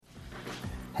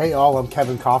Hey all, I'm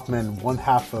Kevin Kaufman, one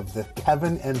half of the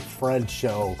Kevin and Fred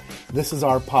Show. This is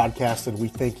our podcast and we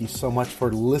thank you so much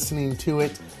for listening to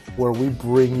it, where we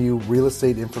bring you real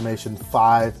estate information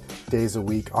 5 days a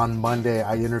week. On Monday,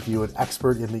 I interview an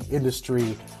expert in the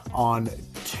industry. On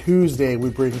Tuesday,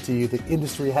 we bring to you the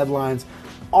industry headlines,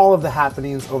 all of the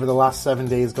happenings over the last 7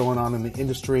 days going on in the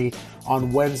industry.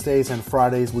 On Wednesdays and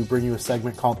Fridays, we bring you a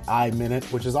segment called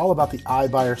iMinute, which is all about the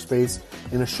iBuyer space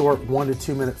in a short 1 to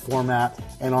 2 minute format.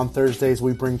 And on Thursdays,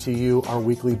 we bring to you our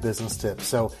weekly business tips.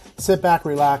 So sit back,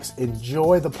 relax,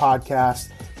 enjoy the podcast.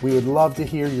 We would love to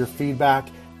hear your feedback.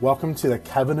 Welcome to the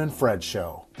Kevin and Fred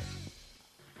Show.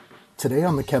 Today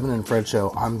on the Kevin and Fred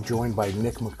Show, I'm joined by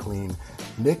Nick McLean.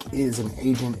 Nick is an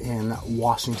agent in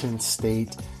Washington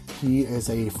State. He is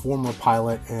a former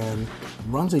pilot and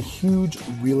runs a huge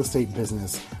real estate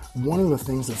business. One of the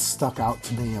things that stuck out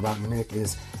to me about Nick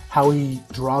is how he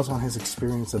draws on his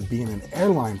experience of being an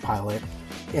airline pilot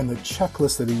and the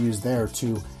checklist that he used there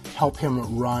to help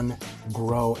him run,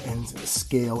 grow, and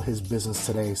scale his business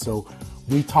today. So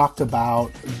we talked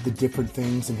about the different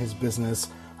things in his business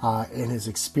and his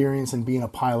experience in being a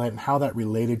pilot and how that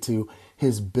related to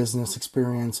his business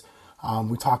experience.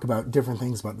 We talk about different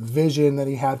things about the vision that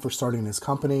he had for starting his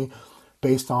company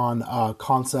based on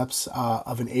concepts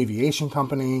of an aviation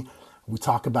company. We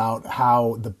talk about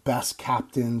how the best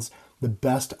captains, the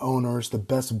best owners, the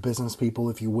best business people,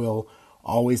 if you will,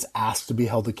 always ask to be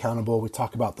held accountable. We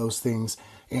talk about those things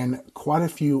and quite a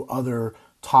few other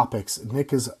topics.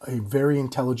 Nick is a very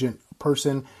intelligent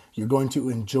person. You're going to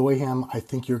enjoy him. I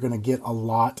think you're going to get a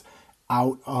lot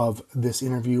out of this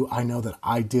interview. I know that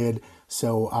I did.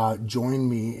 So join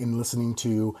me in listening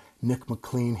to Nick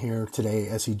McLean here today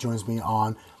as he joins me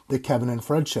on the Kevin and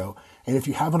Fred Show. And if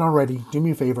you haven't already, do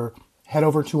me a favor, head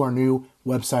over to our new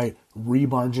website,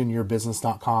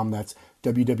 remarginyourbusiness.com. That's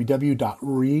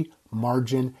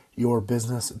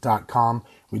www.remarginyourbusiness.com.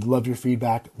 We'd love your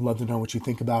feedback, love to know what you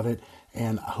think about it,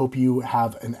 and I hope you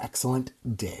have an excellent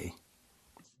day.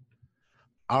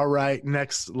 All right,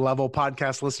 next level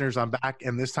podcast listeners, I'm back,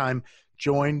 and this time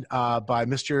joined by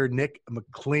Mr. Nick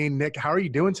McLean. Nick, how are you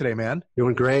doing today, man?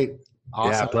 Doing great.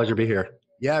 Awesome. Yeah, pleasure to be here.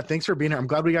 Yeah, thanks for being here. I'm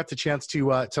glad we got the chance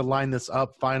to line this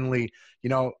up finally. You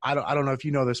know, I don't know if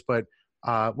you know this, but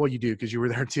well, you do because you were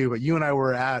there too. But you and I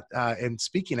were at and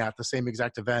speaking at the same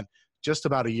exact event just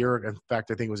about a year. In fact,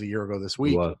 I think it was a year ago this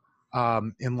week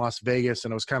in Las Vegas,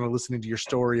 and I was kind of listening to your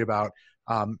story about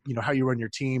you know, how you run your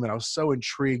team, and I was so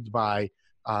intrigued by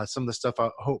some of the stuff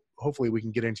hopefully we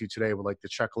can get into today with like the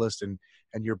checklist and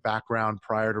your background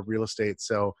prior to real estate.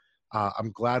 So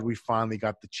I'm glad we finally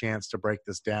got the chance to break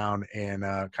this down and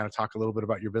kind of talk a little bit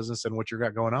about your business and what you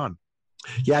got going on.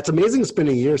 Yeah, it's amazing. It's been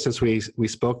a year since we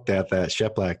spoke at that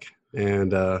Sheplak,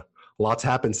 and lots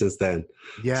happened since then.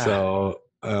 Yeah. So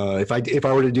if I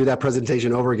were to do that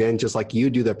presentation over again, just like you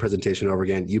do that presentation over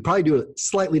again, you'd probably do it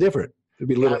slightly different. There'd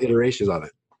be little iterations on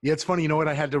it. Yeah, it's funny. You know what?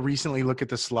 I had to recently look at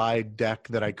the slide deck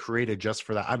that I created just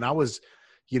for that. And I was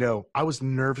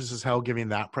nervous as hell giving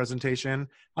that presentation.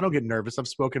 I don't get nervous. I've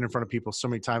spoken in front of people so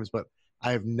many times, but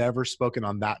I have never spoken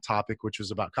on that topic, which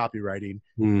was about copywriting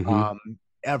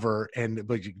ever.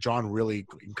 But John really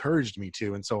encouraged me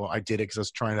to. And so I did it because I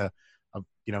was trying to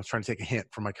take a hint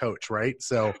from my coach. Right.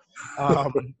 So,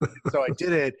 so I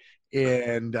did it.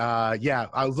 And yeah,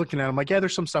 I was looking at it. I'm like, yeah,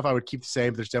 there's some stuff I would keep the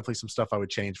same. There's definitely some stuff I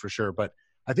would change for sure. But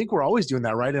I think we're always doing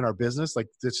that, right, in our business. Like,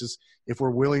 this is if we're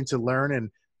willing to learn.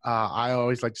 And I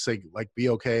always like to say, like, be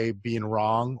okay being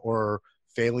wrong or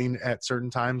failing at certain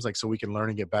times, like, so we can learn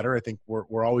and get better. I think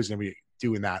we're always going to be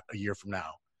doing that a year from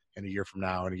now and a year from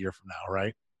now and a year from now,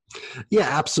 right? Yeah,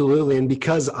 absolutely. And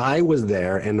because I was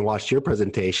there and watched your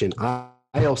presentation, I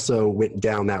also went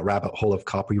down that rabbit hole of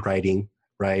copywriting,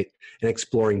 right? And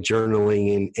exploring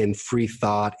journaling and free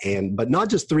thought, but not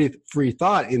just free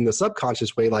thought in the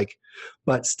subconscious way,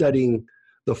 but studying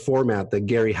the format, the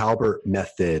Gary Halbert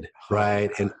method, right?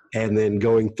 And then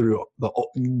going through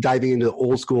diving into the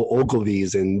old school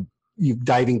Ogilvy's and you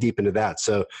diving deep into that.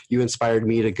 So you inspired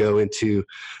me to go into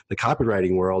the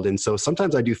copywriting world. And so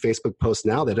sometimes I do Facebook posts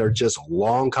now that are just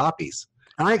long copies.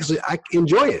 And I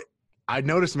enjoy it. I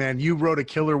noticed, man, you wrote a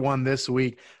killer one this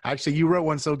week. Actually, you wrote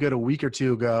one so good a week or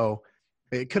two ago.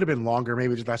 It could have been longer.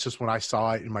 Maybe that's just when I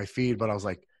saw it in my feed, but I was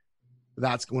like,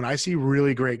 that's when I see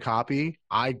really great copy.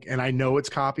 I know it's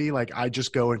copy. Like, I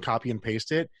just go and copy and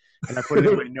paste it. And I put it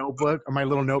in my notebook or my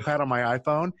little notepad on my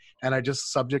iPhone. And I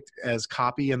just subject as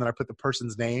copy. And then I put the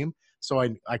person's name so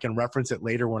I can reference it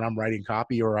later when I'm writing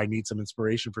copy or I need some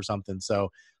inspiration for something. So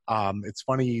it's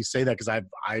funny you say that because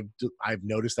I've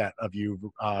noticed that of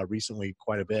you recently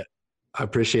quite a bit. I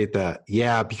appreciate that.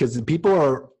 Yeah, because people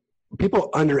are people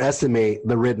underestimate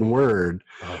the written word.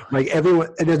 Like everyone,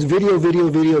 and it's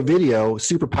video,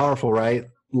 super powerful, right?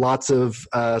 Lots of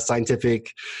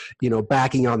scientific,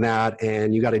 backing on that,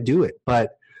 and you got to do it.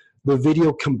 But the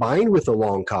video combined with the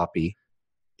long copy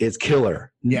is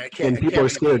killer. Yeah, and people are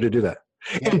scared to do that.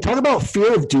 Yeah. And talk about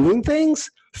fear of doing things,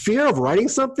 fear of writing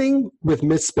something with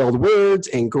misspelled words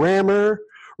and grammar,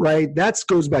 right? That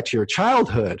goes back to your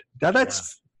childhood.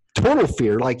 That's total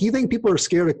fear. Like, you think people are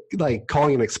scared of like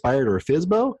calling an expired or a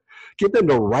FSBO? Get them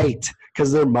to write,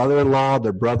 because their mother-in-law,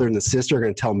 their brother, and the sister are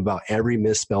going to tell them about every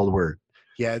misspelled word.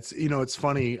 Yeah, it's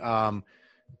funny.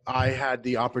 I had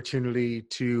the opportunity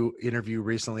to interview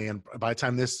recently, and by the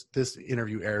time this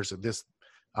interview airs,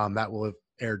 that will have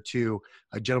aired too,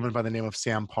 a gentleman by the name of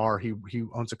Sam Parr. He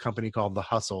owns a company called The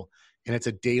Hustle, and it's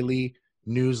a daily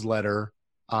newsletter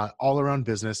all around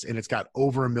business, and it's got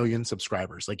over 1 million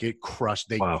subscribers. Like, it crushed.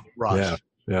 They crushed.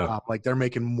 Yeah. Like, they're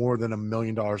making more than $1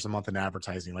 million a month in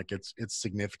advertising. Like, it's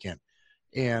significant.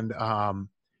 And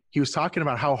he was talking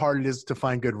about how hard it is to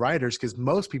find good writers, because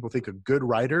most people think a good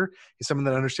writer is someone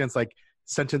that understands like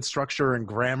sentence structure and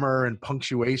grammar and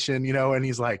punctuation, and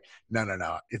he's like, no.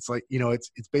 It's like, it's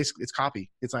basically, it's copy.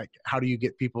 It's like, how do you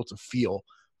get people to feel,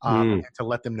 and to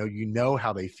let them know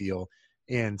how they feel.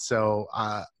 And so,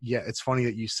 it's funny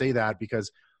that you say that,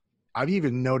 because I've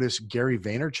even noticed Gary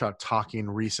Vaynerchuk talking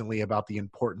recently about the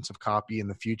importance of copy in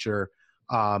the future.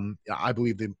 I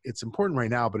believe that it's important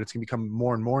right now, but it's going to become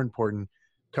more and more important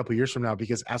a couple of years from now,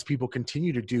 because as people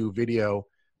continue to do video,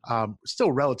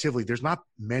 still relatively, there's not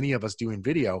many of us doing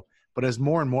video, but as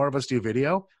more and more of us do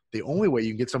video, the only way you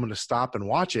can get someone to stop and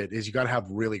watch it is you got to have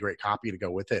really great copy to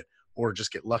go with it, or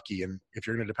just get lucky. And if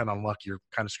you're going to depend on luck, you're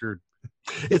kind of screwed.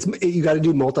 You got to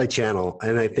do multi-channel.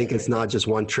 And I think it's not just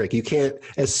one trick. You can't,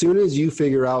 as soon as you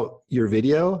figure out your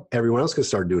video, everyone else can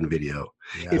start doing video.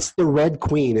 Yeah. It's the Red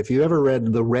Queen. If you ever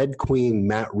read The Red Queen,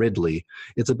 Matt Ridley,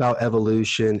 it's about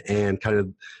evolution, and kind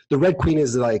of the Red Queen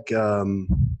is like, Alice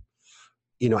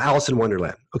in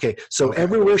Wonderland. Okay. So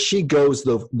everywhere she goes,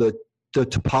 the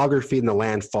topography and the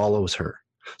land follows her.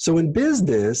 So in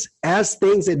business, as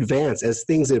things advance, as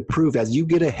things improve, as you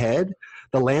get ahead,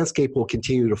 the landscape will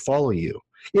continue to follow you.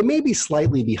 It may be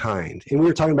slightly behind. And we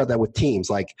were talking about that with teams.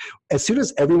 Like, as soon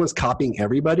as everyone's copying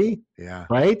everybody,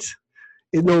 right,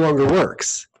 it no longer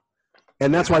works.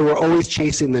 And that's why we're always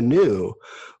chasing the new.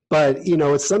 But,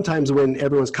 it's sometimes when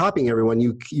everyone's copying everyone,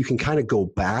 you can kind of go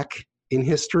back in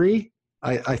history.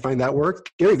 I find that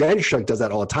works. Gary Vaynerchuk does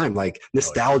that all the time, like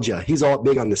nostalgia. He's all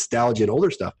big on nostalgia and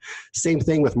older stuff. Same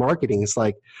thing with marketing. It's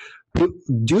like,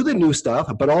 do the new stuff,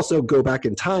 but also go back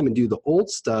in time and do the old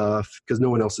stuff, because no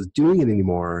one else is doing it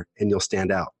anymore, and you'll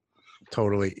stand out.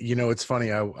 Totally. It's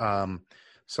funny. I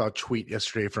saw a tweet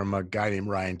yesterday from a guy named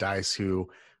Ryan Dice, who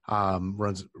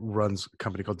runs a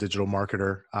company called Digital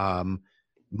Marketer.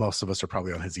 Most of us are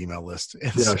probably on his email list.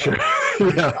 And sure.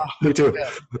 Yeah, me too. Yeah.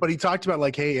 But he talked about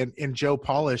like, hey, and Joe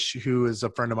Polish, who is a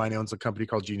friend of mine, owns a company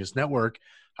called Genius Network.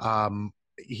 I've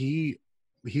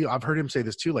heard him say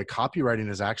this too, like, copywriting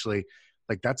is actually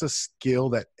like, that's a skill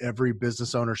that every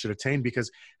business owner should attain,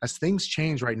 because as things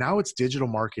change right now, it's digital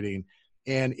marketing,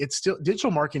 and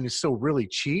digital marketing is still really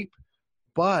cheap,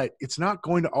 but it's not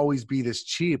going to always be this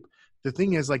cheap. The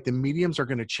thing is, like, the mediums are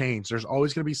going to change. There's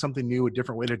always going to be something new, a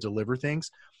different way to deliver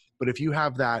things. But if you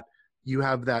have that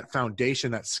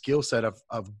foundation, that skill set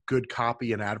of good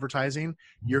copy and advertising,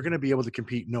 you're going to be able to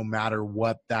compete no matter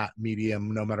what that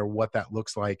medium, no matter what that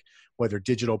looks like, whether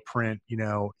digital, print, you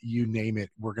name it,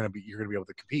 you're going to be able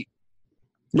to compete.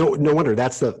 No wonder.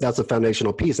 That's a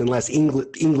foundational piece, unless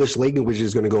English language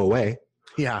is going to go away.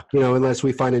 Yeah. Unless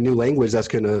we find a new language that's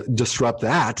going to disrupt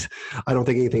that, I don't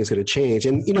think anything's going to change.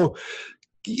 And,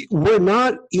 we're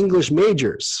not English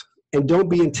majors, and don't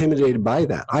be intimidated by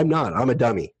that. I'm not. I'm a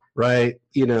dummy, right?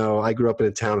 I grew up in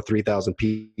a town of 3,000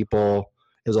 people.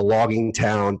 It was a logging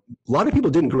town. A lot of people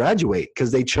didn't graduate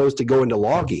because they chose to go into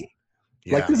logging.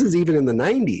 Yeah. Like, this is even in the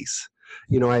 90s.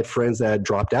 I had friends that had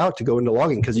dropped out to go into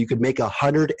logging because you could make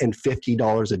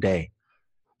 $150 a day.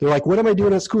 They're like, what am I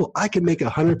doing at school? I can make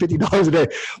 $150 a day.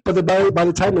 But by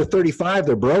the time they're 35,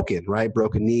 they're broken, right?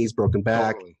 Broken knees, broken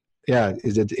back. Totally. Yeah,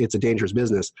 it's a dangerous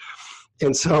business.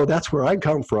 And so that's where I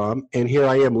come from. And here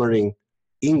I am learning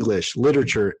English,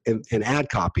 literature, and ad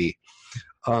copy.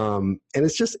 And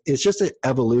it's just an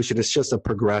evolution. It's just a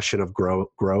progression of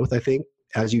growth. I think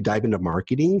as you dive into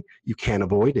marketing, you can't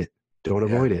avoid it. Don't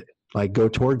avoid it. Like, go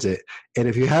towards it. And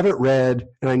if you haven't read,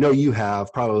 and I know you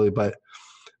have probably, but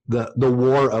the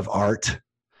War of Art,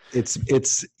 it's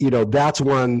that's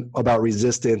one about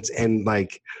resistance and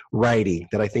like writing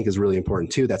that I think is really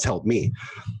important too. That's helped me.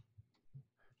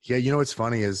 Yeah. What's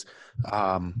funny is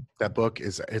That book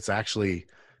it's actually,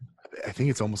 I think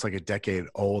it's almost like a decade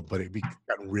old, but it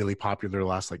gotten really popular the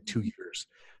last like 2 years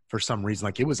for some reason.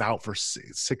 Like it was out for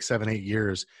 6, 7, 8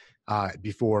 years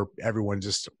before everyone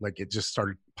just like it just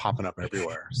started popping up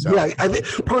everywhere. So yeah, I think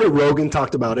probably Rogan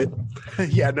talked about it.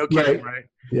 yeah, no kidding, right?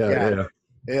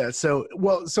 Yeah. So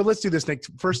let's do this, Nick.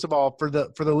 First of all, for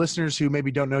the listeners who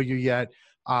maybe don't know you yet,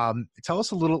 tell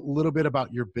us a little bit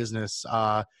about your business.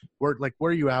 Where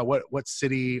are you at? What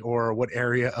city or what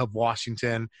area of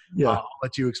Washington? Yeah. I'll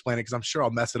let you explain it because I'm sure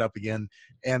I'll mess it up again.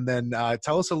 And then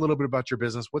tell us a little bit about your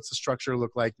business. What's the structure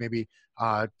look like? Maybe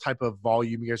type of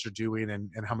volume you guys are doing, and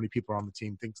how many people are on the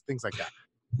team. Things like that.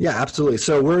 Yeah, absolutely.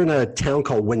 So we're in a town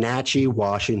called Wenatchee,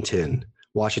 Washington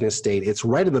State. It's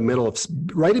right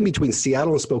in between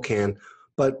Seattle and Spokane,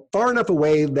 but far enough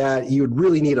away that you would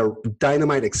really need a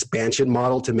dynamite expansion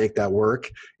model to make that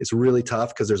work. It's really tough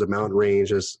because there's a mountain range,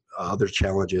 there's other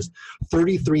challenges.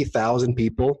 33,000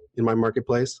 people in my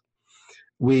marketplace.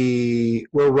 We're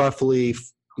roughly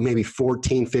maybe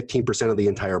 15% of the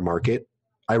entire market.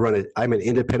 I'm an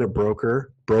independent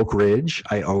brokerage.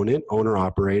 I own it, owner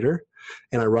operator,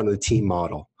 and I run the team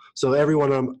model. So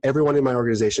everyone in my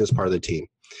organization is part of the team.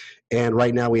 And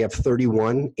right now we have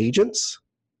 31 agents,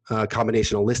 a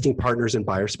combination of listing partners and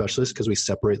buyer specialists because we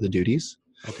separate the duties.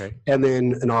 Okay. And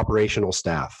then an operational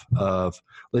staff of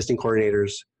listing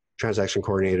coordinators, transaction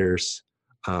coordinators,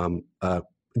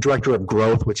 director of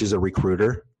growth, which is a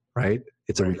recruiter, right?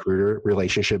 It's a recruiter,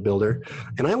 relationship builder.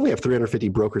 And I only have 350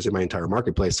 brokers in my entire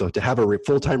marketplace. So to have a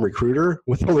full-time recruiter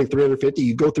with only 350,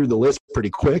 you go through the list pretty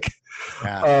quick.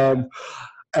 Yeah.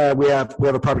 We have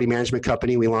a property management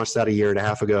company. We launched that a year and a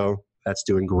half ago. That's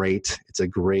doing great. It's a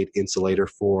great insulator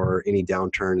for any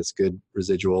downturn. It's good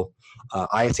residual.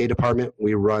 ISA department,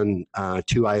 we run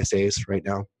 2 ISAs right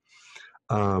now.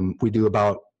 We do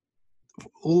about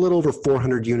a little over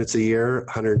 400 units a year,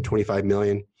 125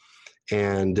 million.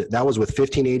 And that was with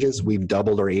 15 agents. We've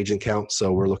doubled our agent count,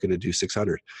 so we're looking to do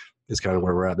 600. Is kind of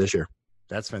where we're at this year.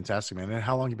 That's fantastic, man. And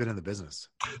how long have you been in the business?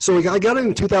 So I got it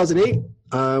in 2008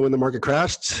 when the market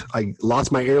crashed. I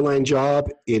lost my airline job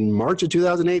in March of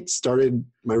 2008, started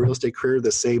my real estate career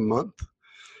the same month.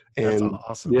 And that's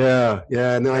awesome. Yeah.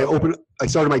 And then I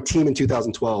started my team in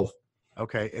 2012.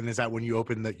 Okay. And is that when you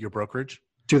opened your brokerage?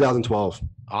 2012.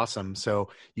 Awesome. So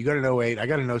you got an 08, I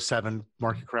got an 07,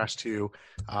 market crash too.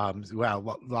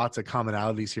 Wow. Lots of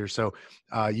commonalities here. So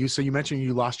you mentioned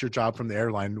you lost your job from the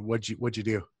airline. What'd you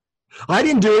do? I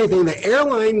didn't do anything. The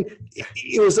airline,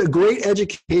 it was a great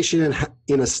education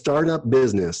in a startup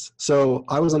business. So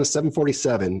I was on a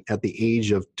 747 at the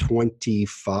age of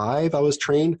 25. I was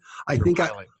trained.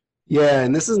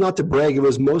 And this is not to brag. It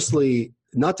was mostly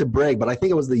not to brag, but I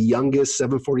think I was the youngest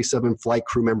 747 flight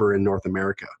crew member in North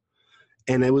America.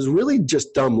 And it was really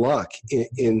just dumb luck.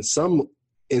 In some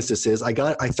instances, I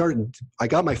got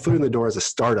my foot in the door as a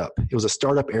startup. It was a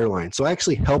startup airline. So I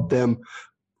actually helped them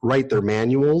write their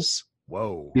manuals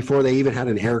before they even had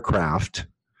an aircraft.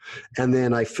 And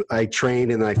then I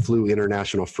trained and I flew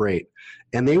international freight.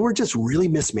 And they were just really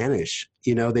mismanaged.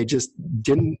 They just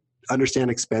didn't understand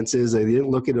expenses. They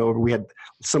didn't look it over. We had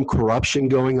some corruption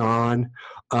going on.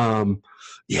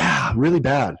 Really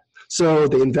bad. So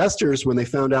the investors, when they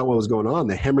found out what was going on,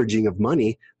 the hemorrhaging of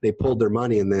money, they pulled their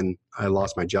money, and then I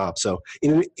lost my job. So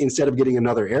instead of getting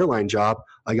another airline job,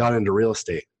 I got into real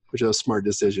estate, which was a smart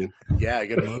decision. Yeah,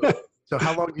 good move. So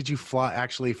how long did you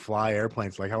actually fly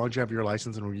airplanes? Like how long did you have your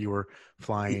license and you were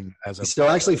flying as a... So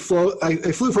I actually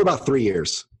I flew for about 3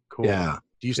 years. Cool. Yeah.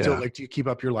 Do you still do you keep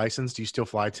up your license? Do you still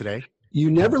fly today? You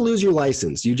never lose your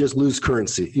license. You just lose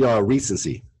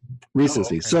recency.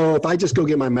 Okay. So if I just go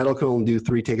get my medical and do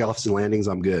 3 takeoffs and landings,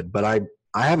 I'm good. But I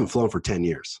haven't flown for 10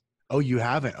 years. Oh, you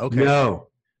haven't? Okay.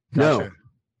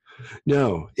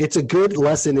 No. It's a good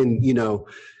lesson in,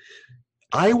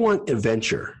 I want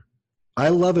adventure. I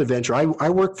love adventure. I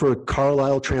worked for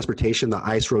Carlisle Transportation, the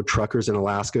ice road truckers in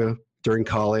Alaska during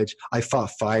college. I fought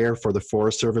fire for the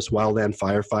Forest Service wildland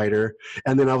firefighter.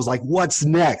 And then I was like, what's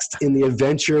next in the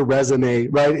adventure resume,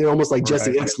 right? Almost like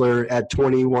Jesse Itzler at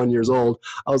 21 years old.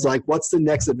 I was like, what's the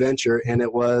next adventure? And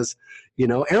it was,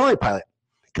 airline pilot.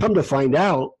 Come to find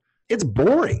out, it's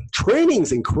boring.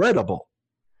 Training's incredible.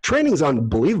 Training's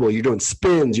unbelievable. You're doing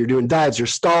spins, you're doing dives, you're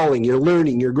stalling, you're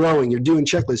learning, you're growing, you're doing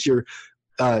checklists, you're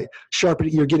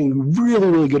sharpening, you're getting really,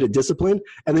 really good at discipline.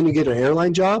 And then you get an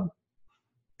airline job,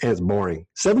 and it's boring.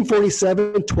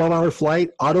 747, 12-hour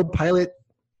flight, autopilot,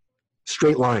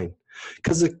 straight line.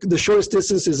 Because the shortest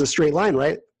distance is a straight line,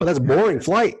 right? But that's boring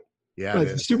flight. Yeah,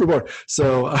 it's super boring.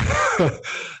 So,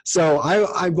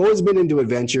 I've always been into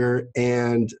adventure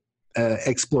and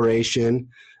exploration.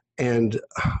 And,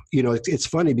 it's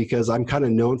funny because I'm kind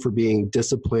of known for being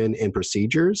disciplined and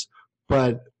procedures,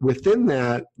 but within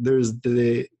that, there's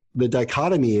the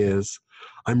dichotomy is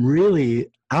I'm really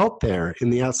out there in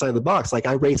the outside of the box. Like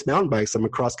I race mountain bikes. I'm a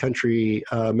cross country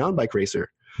mountain bike racer.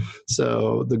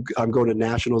 So I'm going to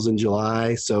nationals in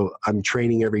July. So I'm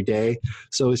training every day.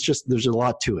 So it's just, there's a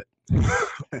lot to it.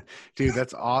 Dude,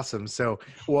 that's awesome. So,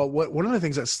 well, one of the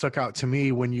things that stuck out to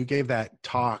me when you gave that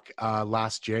talk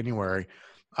last January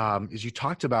is you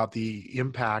talked about the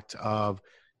impact of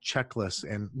checklists.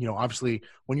 And, obviously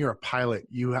when you're a pilot,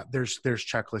 there's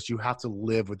checklists. You have to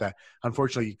live with that,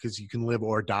 unfortunately, because you can live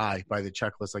or die by the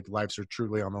checklist, like lives are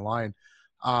truly on the line.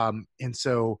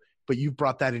 But you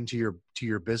brought that into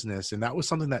your business, and that was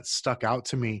something that stuck out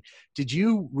to me. Did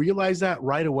you realize that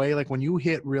right away? Like when you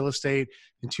hit real estate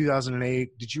in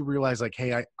 2008, did you realize like,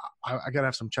 hey, I gotta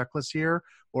have some checklists here?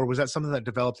 Or was that something that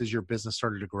developed as your business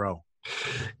started to grow?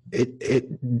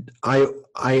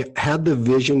 I had the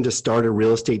vision to start a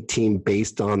real estate team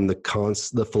based on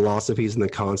the philosophies and the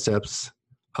concepts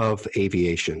of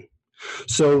aviation.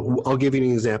 So I'll give you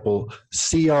an example.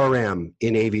 CRM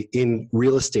in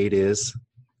real estate is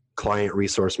client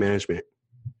resource management,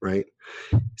 right?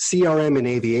 CRM in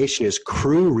aviation is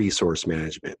crew resource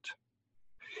management.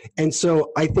 And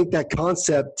so I think that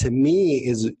concept to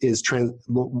me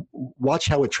watch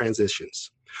how it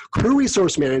transitions. Crew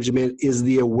resource management is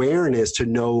the awareness to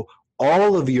know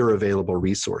all of your available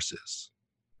resources.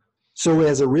 So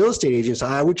as a real estate agent,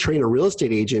 I would train a real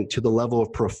estate agent to the level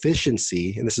of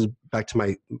proficiency, and this is back to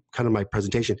my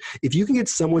presentation. If you can get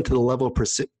someone to the level of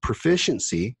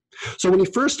proficiency, so when you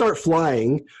first start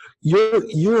flying,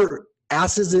 you're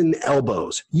asses and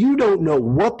elbows. You don't know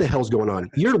what the hell's going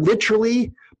on. You're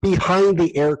literally behind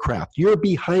the aircraft. You're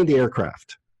behind the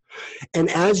aircraft. And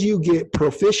as you get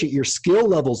proficient, your skill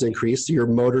levels increase, your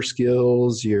motor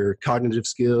skills, your cognitive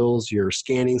skills, your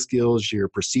scanning skills, your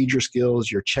procedure skills,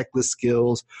 your checklist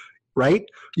skills, right?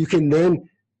 You can then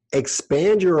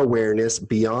expand your awareness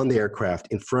beyond the aircraft,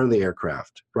 in front of the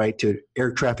aircraft, right? To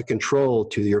air traffic control,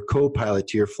 to your co-pilot,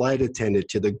 to your flight attendant,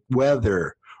 to the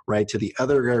weather, right? To the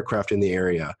other aircraft in the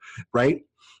area, right?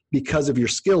 Because of your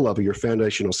skill level, your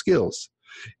foundational skills.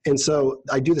 And so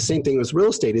I do the same thing with real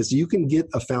estate is you can get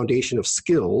a foundation of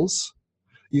skills.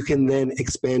 You can then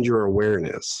expand your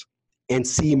awareness and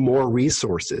see more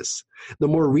resources. The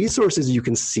more resources you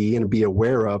can see and be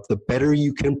aware of, the better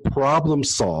you can problem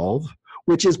solve,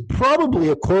 which is probably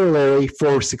a corollary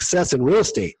for success in real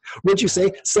estate. Wouldn't you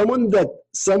say?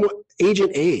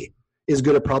 Agent A is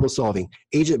good at problem solving.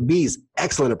 Agent B is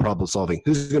excellent at problem solving.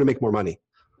 Who's going to make more money?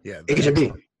 Yeah, Agent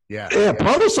B. Yeah.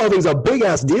 Problem solving is a big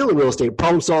ass deal in real estate.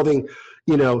 Problem solving,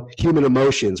 human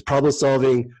emotions, problem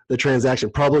solving the transaction,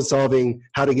 problem solving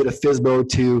how to get a FSBO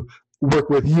to work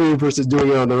with you versus doing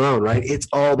it on their own, right? It's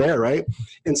all there, right?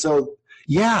 And so,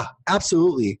 yeah,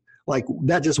 absolutely. Like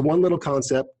that just one little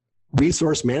concept,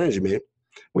 resource management,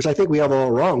 which I think we have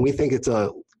all wrong. We think it's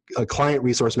a client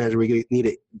resource manager.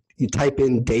 You type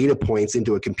in data points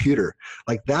into a computer.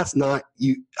 Like that's not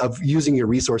using your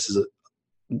resources.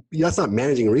 That's not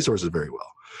managing resources very well,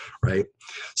 right?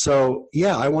 So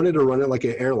yeah, I wanted to run it like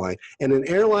an airline, and an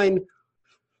airline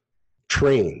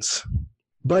trains,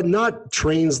 but not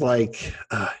trains like.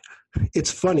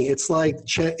 It's funny. It's like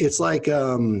Chet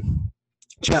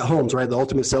Holmes, right? The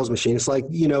ultimate sales machine. It's like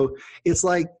you don't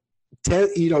want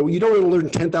to learn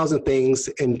 10,000 things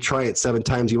and try it 7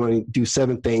 times. You want to do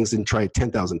 7 things and try it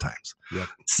 10,000 times. Yep.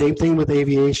 Same thing with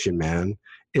aviation, man.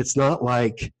 It's not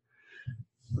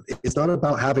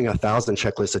about having 1,000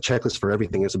 checklists, a checklist for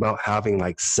everything. It's about having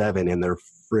like 7 and they're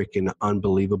freaking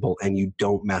unbelievable and you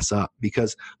don't mess up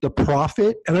because the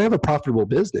profit, and I have a profitable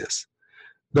business,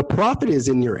 the profit is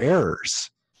in your errors,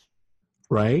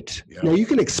 right? Yeah. Now you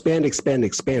can expand.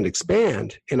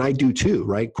 And I do too,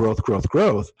 right? Growth.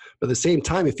 But at the same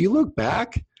time, if you look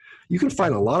back, you can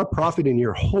find a lot of profit in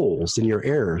your holes, in your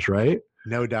errors, right?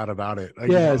 No doubt about it.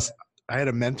 Yes. I had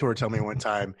a mentor tell me one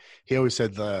time, he always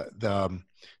said and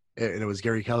it was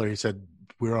Gary Keller. He said,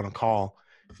 we were on a call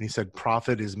and he said,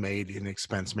 profit is made in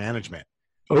expense management.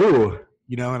 Oh,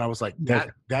 and I was like,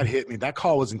 that hit me. That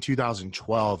call was in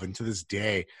 2012. And to this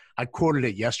day, I quoted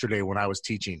it yesterday when I was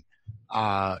teaching,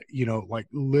 like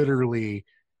literally,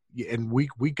 and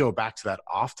we go back to that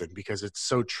often because it's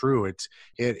so true. It's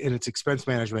expense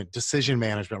management, decision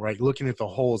management, right? Looking at the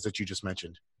holes that you just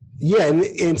mentioned. Yeah.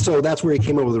 And so that's where he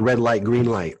came up with the red light, green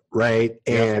light, right?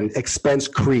 And expense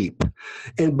creep.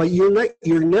 But you're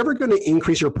never going to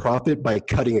increase your profit by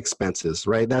cutting expenses,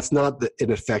 right? That's not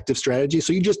an effective strategy.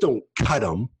 So you just don't cut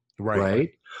them, right?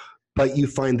 but you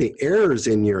find the errors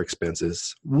in your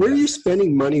expenses. Where you're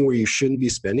spending money where you shouldn't be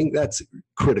spending, that's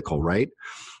critical, right?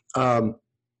 Of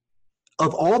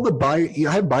all the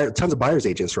I have tons of buyer's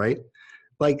agents, right?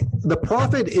 Like the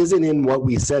profit isn't in what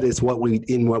we said, it's what we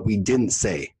didn't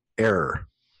say. Error,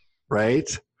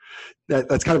 right?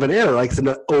 That's kind of an error, like it's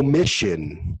an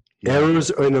omission. Yeah. Errors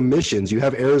and omissions. You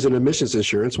have errors and omissions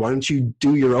insurance. Why don't you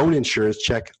do your own insurance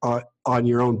check on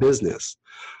your own business?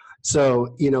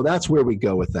 So, that's where we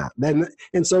go with that.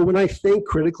 And so when I think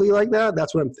critically like that,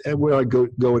 that's where I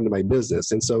go into my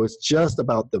business. And so it's just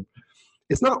about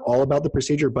it's not all about the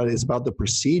procedure, but it's about the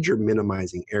procedure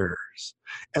minimizing errors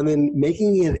and then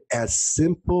making it as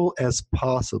simple as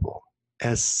possible.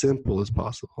 As simple as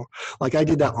possible. Like I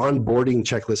did that onboarding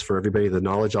checklist for everybody, the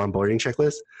knowledge onboarding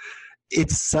checklist.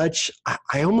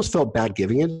 I almost felt bad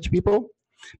giving it to people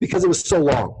because it was so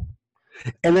long.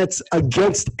 And that's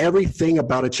against everything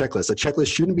about a checklist. A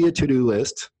checklist shouldn't be a to-do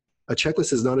list. A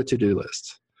checklist is not a to-do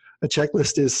list. A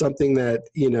checklist is something that,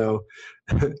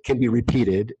 can be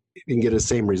repeated and get the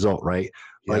same result, right?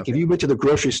 Yeah. Like if you went to the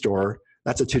grocery store,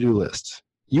 that's a to-do list.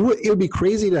 It would be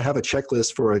crazy to have a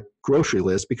checklist for a grocery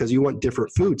list because you want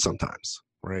different food sometimes.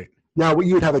 Right. Now,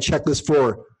 you would have a checklist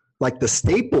for like the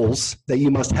staples that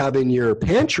you must have in your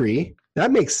pantry.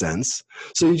 That makes sense.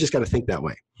 So you just got to think that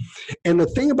way. And the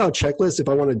thing about checklists, if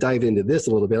I want to dive into this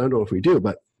a little bit, I don't know if we do,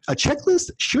 but a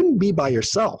checklist shouldn't be by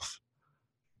yourself.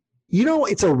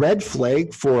 It's a red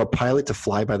flag for a pilot to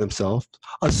fly by themselves.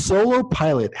 A solo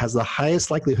pilot has the highest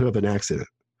likelihood of an accident.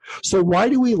 So why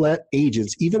do we let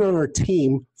agents, even on our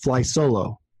team, fly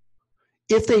solo?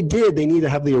 If they did, they need to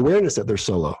have the awareness that they're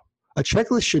solo. A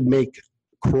checklist should make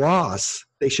a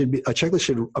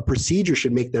procedure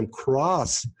should make them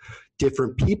cross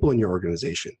different people in your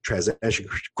organization, transaction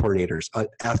coordinators,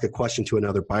 ask a question to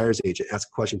another buyer's agent, ask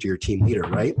a question to your team leader,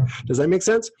 right? Does that make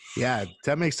sense? Yeah,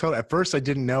 that makes total. At first I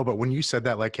didn't know, but when you said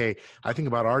that, like, hey, I think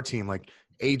about our team, like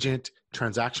agent,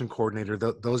 transaction coordinator,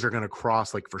 those are going to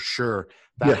cross, like for sure.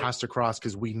 That has to cross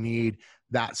because we need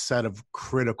that set of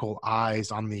critical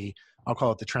eyes on I'll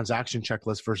call it the transaction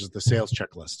checklist versus the sales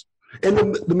checklist. And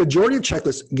the majority of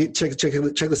checklists,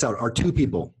 check this out, are 2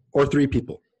 people or 3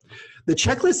 people. The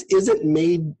checklist isn't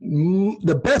made,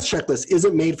 the best checklist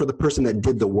isn't made for the person that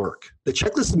did the work. The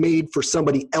checklist is made for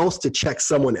somebody else to check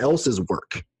someone else's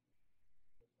work.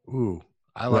 Ooh,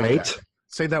 I like that.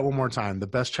 Say that one more time. The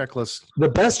best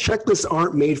checklists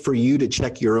aren't made for you to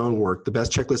check your own work. The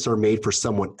best checklists are made for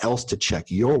someone else to check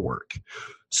your work.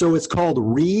 So it's called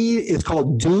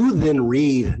do then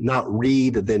read, not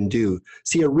read then do.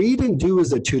 See, a read and do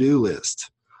is a to-do list.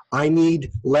 I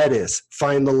need lettuce,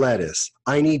 find the lettuce.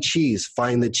 I need cheese,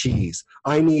 find the cheese.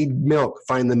 I need milk,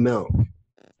 find the milk.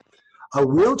 A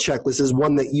real checklist is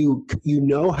one that you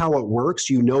know how it works,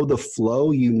 you know the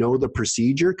flow, you know the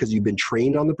procedure because you've been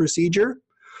trained on the procedure.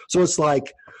 So it's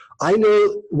like, I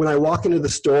know when I walk into the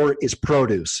store, it's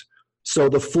produce. So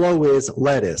the flow is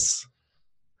lettuce.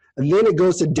 And then it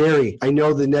goes to dairy. I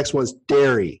know the next one's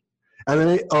dairy. And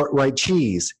then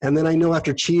cheese. And then I know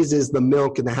after cheese is the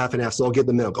milk and the half and half, so I'll get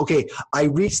the milk. Okay, I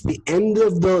reached the end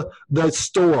of the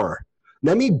store.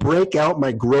 Let me break out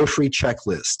my grocery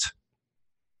checklist.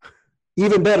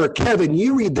 Even better, Kevin,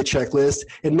 you read the checklist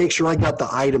and make sure I got the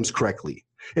items correctly.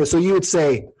 And so you would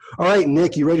say, all right,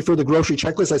 Nick, you ready for the grocery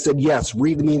checklist? I said, yes,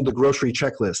 read me the grocery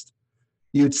checklist.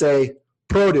 You'd say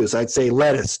produce. I'd say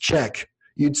lettuce, check.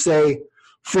 You'd say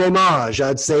fromage.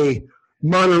 I'd say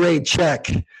Monterey, check.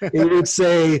 And you'd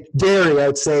say dairy.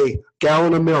 I'd say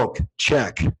gallon of milk,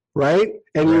 check, right?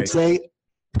 And you'd say,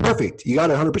 perfect, you got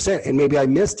it 100%. And maybe I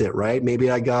missed it, right? Maybe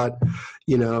I got,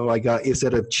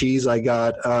 instead of cheese, I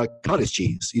got cottage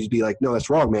cheese. You'd be like, no, that's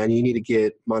wrong, man. You need to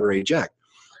get Monterey Jack.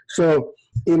 So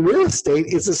in real estate,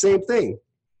 it's the same thing.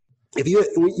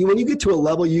 When you get to a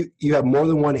level, you have more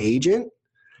than one agent,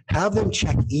 have them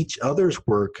check each other's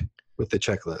work with the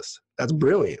checklist. That's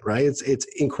brilliant, right? It's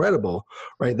incredible,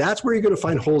 right? That's where you're going to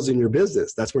find holes in your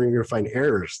business. That's where you're going to find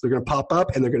errors. They're going to pop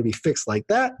up and they're going to be fixed like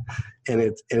that. And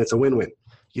it's a win-win.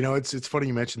 It's funny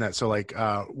you mentioned that. So like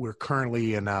we're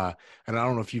currently in, and I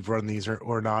don't know if you've run these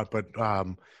or not, but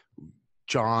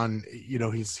John,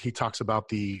 he talks about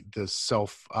the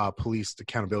self-policed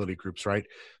accountability groups, right?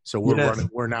 So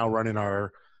we're now running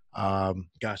our,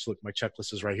 look, my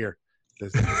checklist is right here.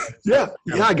 Yeah,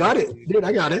 I got it, dude.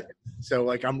 I got it. So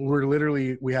like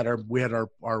we had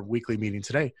our weekly meeting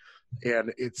today,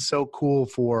 and it's so cool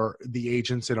for the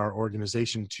agents in our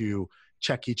organization to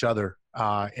check each other.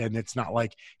 And it's not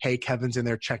like, hey, Kevin's in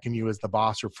there checking you as the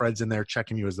boss or Fred's in there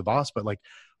checking you as the boss, but like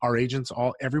our agents,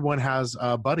 everyone has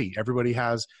a buddy. Everybody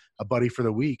has a buddy for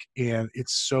the week. And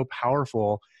it's so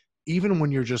powerful even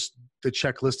when you're just, the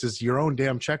checklist is your own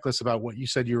damn checklist about what you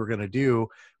said you were going to do,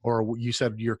 or what you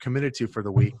said you're committed to for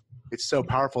the week. It's so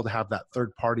powerful to have that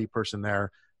third party person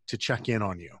there to check in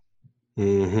on you.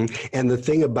 Mm-hmm. And the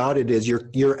thing about it is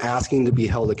you're asking to be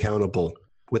held accountable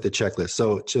with the checklist.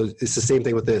 So it's the same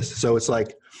thing with this. So it's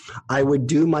like, I would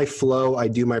do my flow, I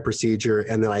do my procedure,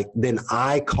 and then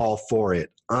I call for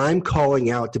it. I'm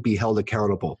calling out to be held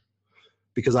accountable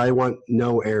because I want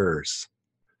no errors.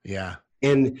 Yeah.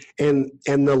 And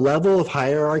the level of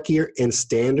hierarchy and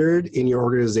standard in your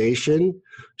organization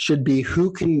should be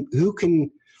who can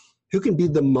be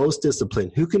the most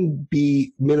disciplined, who can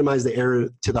minimize the error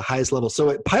to the highest level.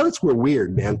 So pilots were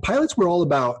weird, man. Pilots were all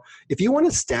about, if you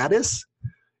wanted status,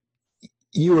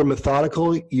 you were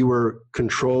methodical, you were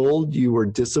controlled, you were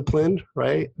disciplined,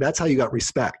 right? That's how you got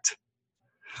respect.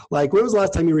 Like, when was the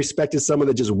last time you respected someone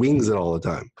that just wings it all the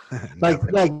time?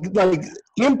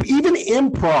 Even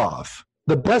improv,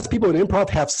 the best people in improv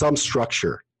have some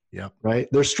structure. Yeah. Right.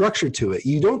 There's structure to it.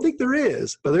 You don't think there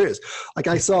is, but there is. Like,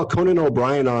 I saw Conan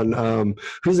O'Brien on,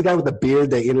 who's the guy with the beard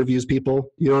that interviews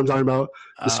people? You know what I'm talking about?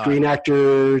 The screen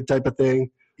actor type of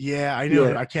thing. Yeah, I know.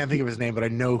 Yeah. I can't think of his name, but I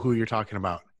know who you're talking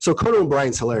about. So Conan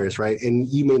O'Brien's hilarious, right? And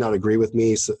you may not agree with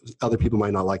me. So other people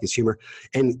might not like his humor.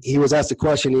 And he was asked a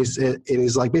question.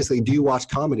 He's like, basically, do you watch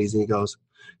comedies? And he goes,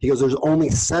 there's only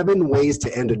 7 ways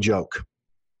to end a joke.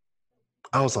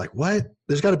 I was like, what?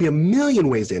 There's got to be a million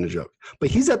ways to end a joke. But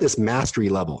he's at this mastery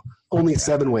level, only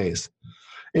 7 ways.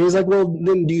 And he's like, well,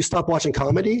 then do you stop watching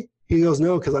comedy? He goes,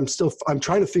 no, because I'm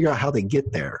trying to figure out how they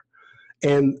get there.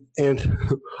 And I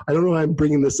don't know why I'm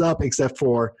bringing this up, except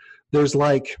for there's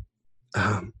the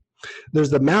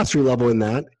mastery level in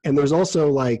that. And there's also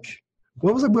like,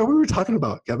 what were we talking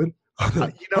about, Kevin?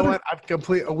 You know what?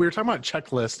 We were talking about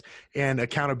checklist and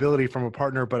accountability from a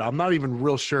partner, but I'm not even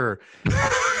real sure.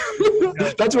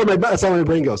 That's how my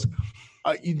brain goes.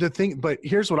 But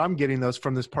here's what I'm getting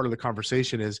from this part of the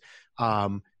conversation is,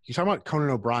 you're talking about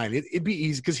Conan O'Brien. It'd be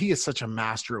easy because he is such a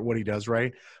master at what he does,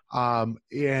 right?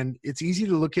 And it's easy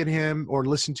to look at him or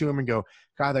listen to him and go,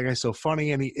 God, that guy's so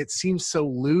funny. And it seems so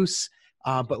loose.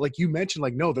 But like you mentioned,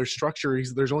 like, no, there's structure.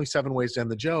 There's only 7 ways to end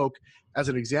the joke. As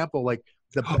an example, like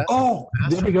the best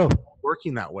there we go.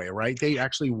 Working that way, right? They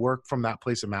actually work from that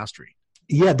place of mastery.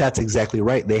 Yeah, that's exactly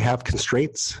right. They have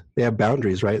constraints. They have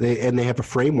boundaries, right? They have a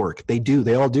framework.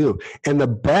 They all do. And the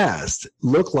best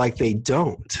look like they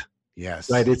don't.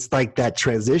 Yes. Right. It's like that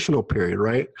transitional period,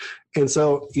 right? And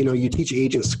so, you teach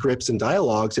agents scripts and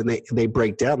dialogues, and they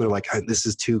break down. They're like, this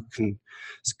is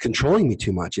it's controlling me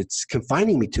too much. It's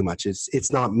confining me too much.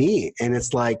 It's not me. And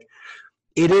it's like,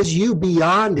 it is you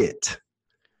beyond it.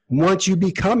 Once you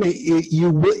become it,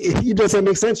 it doesn't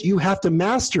make sense. You have to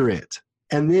master it.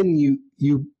 And then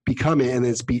you become it, and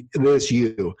it's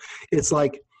you. It's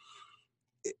like,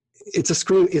 it's a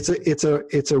screen. It's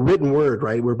a written word,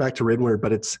 right? We're back to written word,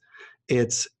 but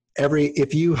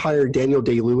if you hire Daniel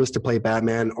Day-Lewis to play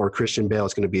Batman or Christian Bale,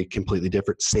 it's going to be completely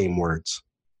different, same words,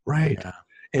 right? Yeah.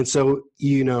 And so,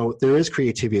 there is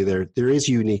creativity there. There is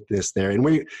uniqueness there. And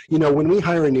when we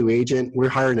hire a new agent, we're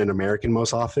hiring an American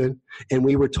most often. And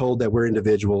we were told that we're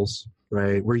individuals,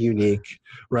 right? We're unique,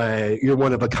 right? You're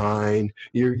one of a kind.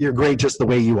 You're great just the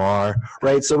way you are,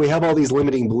 right? So we have all these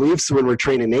limiting beliefs when we're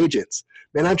training agents.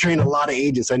 Man, I've trained a lot of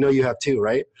agents. I know you have too,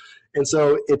 right? And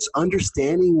so it's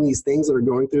understanding these things that are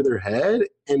going through their head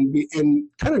and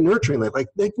kind of nurturing them. Like,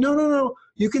 no.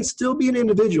 You can still be an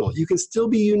individual. You can still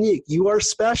be unique. You are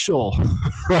special,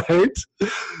 right?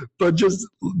 But just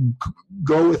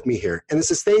go with me here. And it's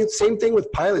the same thing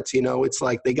with pilots. It's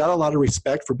like they got a lot of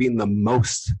respect for being the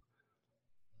most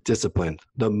disciplined,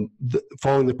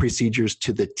 following the procedures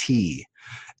to the T.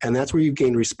 And that's where you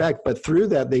gain respect. But through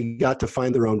that, they got to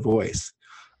find their own voice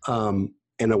and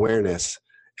awareness.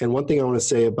 And one thing I want to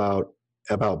say about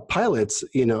pilots,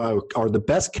 are the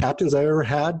best captains I ever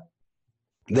had.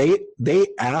 They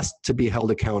asked to be held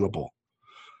accountable.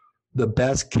 The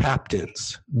best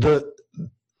captains,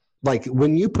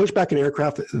 when you push back an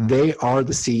aircraft, they are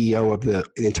the CEO of the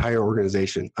entire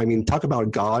organization. I mean, talk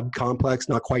about God complex,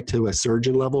 not quite to a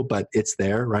surgeon level, but it's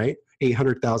there, right?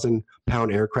 800,000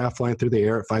 pound aircraft flying through the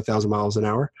air at 5,000 miles an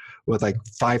hour with like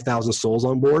 5,000 souls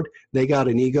on board. They got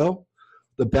an ego.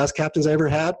 The best captains I ever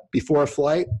had before a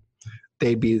flight,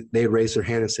 they'd raise their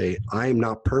hand and say, I am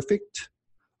not perfect.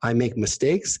 I make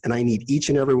mistakes, and I need each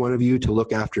and every one of you to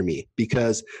look after me,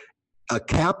 because a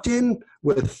captain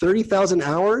with 30,000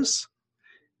 hours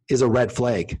is a red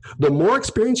flag. The more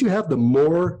experience you have, the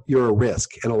more you're a risk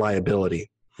and a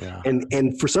liability. Yeah.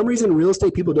 And for some reason, real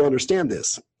estate people don't understand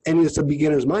this. And it's a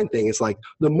beginner's mind thing. It's like,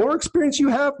 the more experience you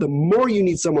have, the more you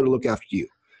need someone to look after you,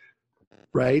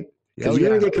 right? Because you're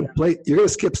going to get you're going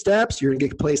to skip steps. You're going to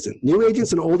get complacent. New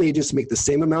agents and old agents make the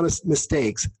same amount of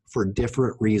mistakes for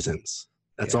different reasons.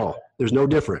 That's all. There's no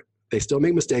different. They still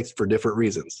make mistakes for different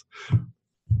reasons.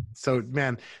 So,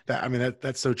 man,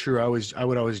 that's so true. I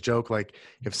would always joke, like,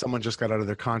 if someone just got out of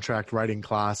their contract writing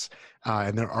class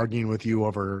and they're arguing with you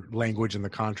over language in the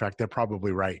contract, they're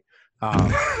probably right.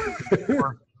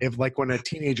 Or if, like, when a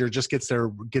teenager just gets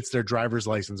their driver's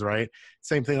license, right?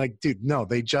 Same thing. Like, dude, no,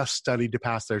 they just studied to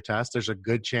pass their test. There's a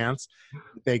good chance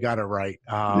they got it right.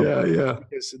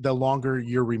 Because the longer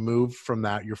you're removed from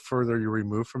that, the further you're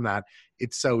removed from that,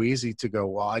 it's so easy to go,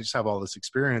 well, I just have all this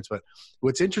experience. But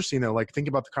what's interesting, though, like, think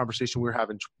about the conversation we were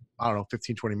having, I don't know,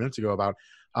 15, 20 minutes ago about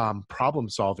problem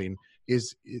solving.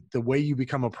 Is the way you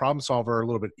become a problem solver a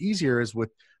little bit easier is with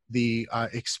the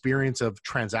experience of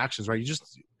transactions, right?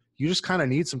 You just kind of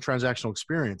need some transactional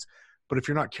experience. But if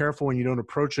you're not careful and you don't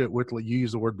approach it with, you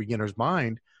use the word beginner's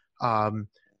mind,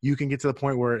 you can get to the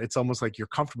point where it's almost like you're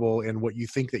comfortable in what you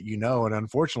think that you know. And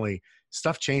unfortunately,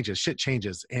 stuff changes, shit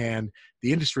changes, and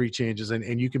the industry changes,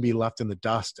 and you can be left in the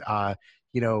dust.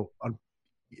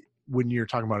 When you're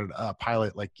talking about a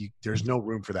pilot, like, there's no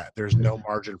room for that. There's no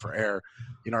margin for error.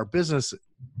 In our business,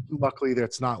 luckily,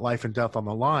 that's not life and death on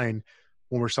the line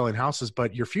when we're selling houses,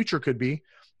 but your future could be,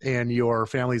 and your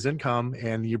family's income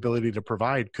and your ability to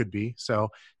provide could be. So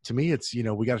to me, it's,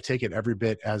 we got to take it every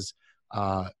bit as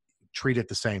treat it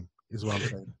the same is what I'm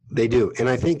saying. They do. And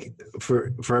I think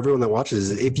for everyone that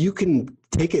watches, if you can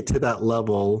take it to that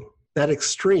level, that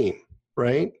extreme,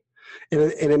 right? And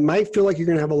it might feel like you're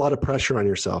going to have a lot of pressure on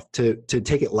yourself to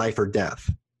take it life or death,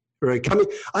 right?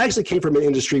 I actually came from an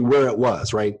industry where it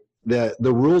was, right? The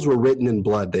rules were written in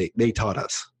blood. They taught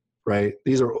us, right?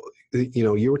 These are,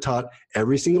 you were taught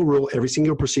every single rule, every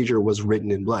single procedure was written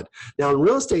in blood. Now in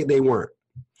real estate, they weren't.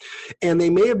 And they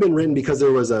may have been written because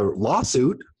there was a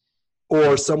lawsuit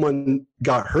or someone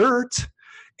got hurt.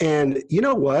 And you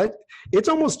know what? It's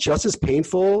almost just as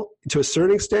painful to a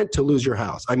certain extent to lose your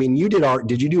house. I mean,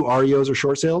 did you do REOs or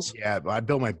short sales? Yeah, I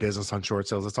built my business on short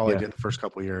sales. That's all I did the first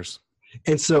couple of years.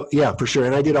 And so, yeah, for sure.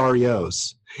 And I did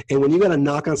REOs. And when you got to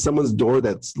knock on someone's door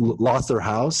that's lost their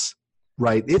house,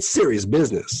 right? It's serious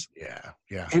business.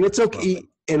 Yeah. And it's okay.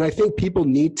 And I think people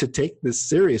need to take this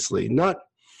seriously.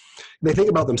 They think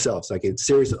about themselves like it's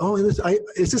serious. Oh, is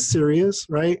this serious,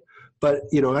 right? But,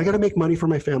 I got to make money for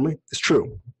my family. It's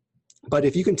true. But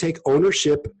if you can take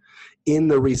ownership in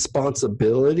the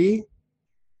responsibility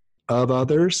of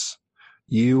others,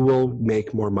 you will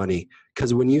make more money.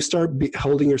 Because when you start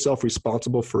holding yourself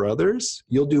responsible for others,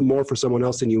 you'll do more for someone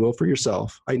else than you will for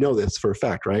yourself. I know this for a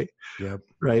fact, right? Yep.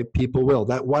 Right? People will.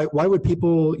 Why would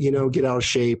people, get out of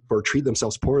shape or treat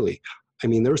themselves poorly? I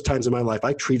mean, there was times in my life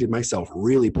I treated myself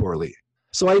really poorly.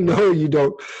 So I know you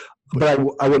don't. But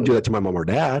I wouldn't do that to my mom or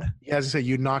dad. Yeah, as I say,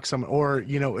 you'd knock someone, or,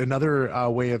 another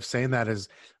way of saying that is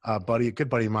a good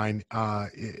buddy of mine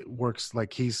it works,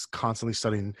 like, he's constantly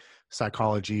studying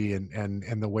psychology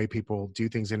and the way people do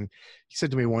things. And he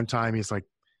said to me one time, he's like,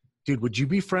 dude, would you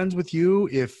be friends with you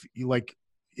if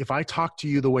I talk to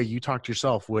you the way you talk to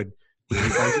yourself, would you be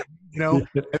friends with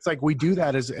you? It's like, we do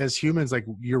that as humans. Like,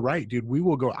 you're right, dude. We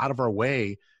will go out of our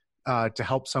way to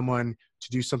help someone to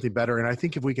do something better. And I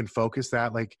think if we can focus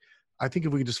that, I think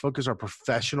if we can just focus our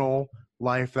professional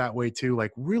life that way too, like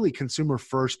really consumer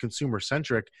first, consumer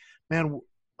centric, man,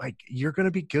 like, you're going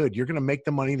to be good. You're going to make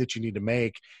the money that you need to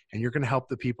make, and you're going to help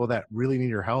the people that really need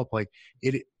your help. Like,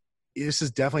 this is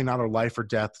definitely not a life or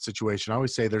death situation. I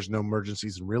always say there's no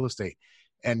emergencies in real estate.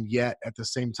 And yet at the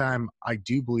same time, I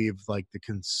do believe, like, the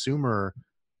consumer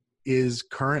is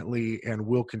currently and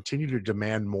will continue to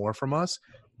demand more from us.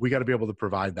 We got to be able to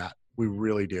provide that. We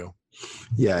really do.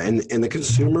 Yeah. And the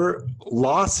consumer,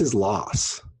 loss is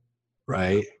loss,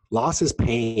 right? Loss is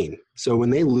pain. So when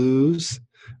they lose,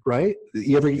 right?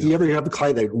 You ever have a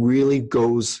client that really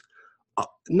goes,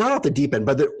 not off the deep end,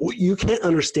 but you can't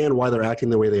understand why they're acting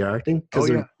the way they are acting, because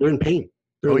they're in pain.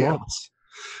 They're in loss.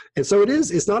 And so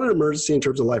it's not an emergency in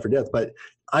terms of life or death, but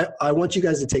I want you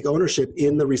guys to take ownership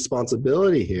in the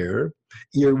responsibility here.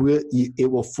 It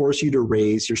will force you to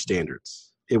raise your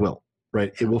standards. It will.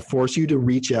 Right. It will force you to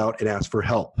reach out and ask for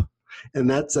help. And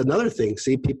that's another thing.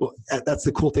 See, that's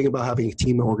the cool thing about having a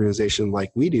team organization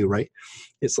like we do, right?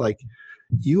 It's like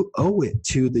you owe it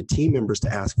to the team members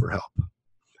to ask for help.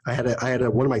 I had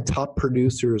one of my top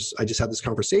producers. I just had this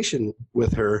conversation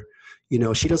with her.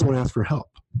 She doesn't want to ask for help,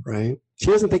 right? She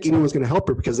doesn't think anyone's going to help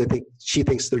her because she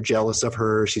thinks they're jealous of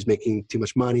her. She's making too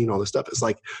much money and all this stuff. It's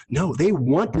like, no, they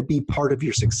want to be part of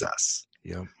your success.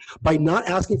 Yeah. By not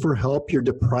asking for help, you're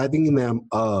depriving them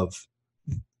of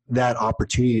that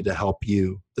opportunity to help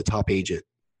you, the top agent.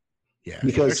 Yeah,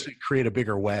 because you actually create a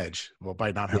bigger wedge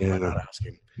by not having, by not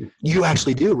asking. You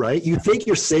actually do, right? You think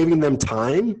you're saving them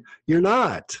time. You're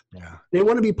not. Yeah. They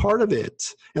want to be part of it,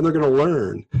 and they're going to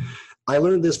learn. I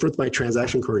learned this with my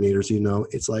transaction coordinators.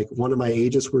 It's like one of my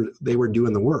agents they were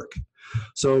doing the work.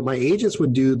 So my agents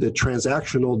would do the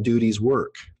transactional duties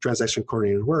work, transaction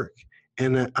coordinator work.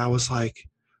 And I was like,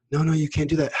 no, you can't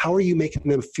do that. How are you making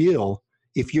them feel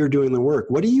if you're doing the work?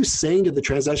 What are you saying to the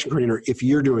transaction coordinator if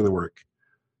you're doing the work?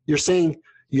 You're saying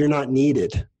you're not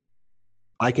needed.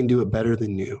 I can do it better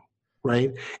than you,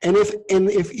 right? And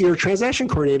if you're a transaction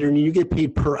coordinator and you get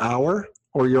paid per hour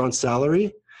or you're on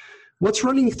salary, what's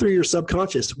running through your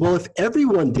subconscious? Well, if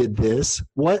everyone did this,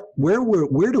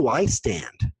 where do I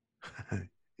stand?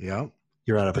 Yeah.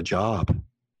 You're out of a job.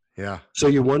 Yeah. So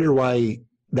you wonder why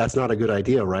that's not a good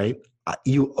idea, right?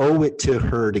 You owe it to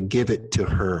her to give it to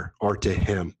her or to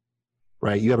him,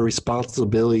 right? You have a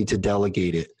responsibility to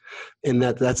delegate it. And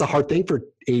that's a hard thing for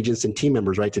agents and team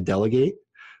members, right? To delegate.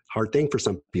 Hard thing for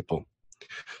some people.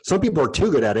 Some people are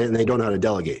too good at it and they don't know how to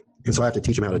delegate. And so I have to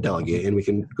teach them how to delegate. And we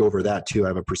can go over that too. I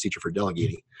have a procedure for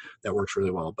delegating that works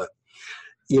really well. But,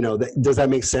 does that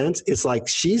make sense? It's like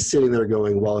she's sitting there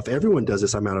going, well, if everyone does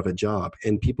this, I'm out of a job.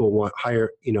 And people want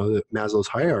higher, the Maslow's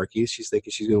hierarchy. She's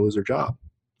thinking she's going to lose her job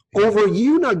over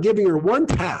you not giving her one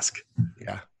task.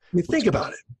 Yeah. Think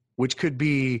about it. Which could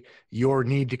be your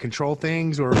need to control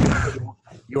things or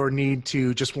your need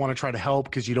to just want to try to help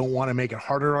because you don't want to make it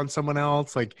harder on someone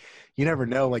else. Like, you never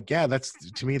know. Like, yeah,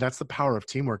 to me, that's the power of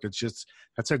teamwork.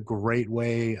 That's a great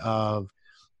way of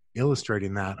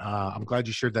illustrating that. I'm glad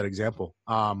you shared that example.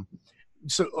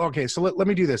 So let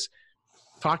me do this.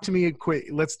 Talk to me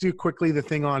let's do quickly the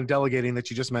thing on delegating that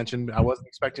you just mentioned. I wasn't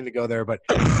expecting to go there, but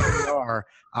here we are.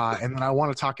 And then I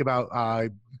want to talk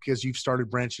about, because you've started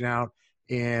branching out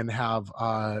and have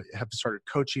started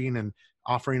coaching and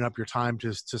offering up your time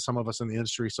to some of us in the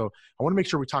industry. So I want to make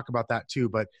sure we talk about that too,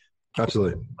 but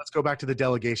absolutely. Let's go back to the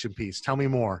delegation piece. Tell me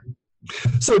more.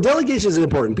 So delegation is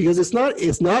important because it's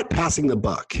not passing the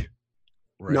buck,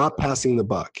 right. Not passing the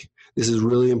buck. This is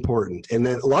really important. And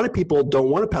then a lot of people don't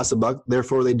want to pass the buck.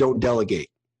 Therefore they don't delegate.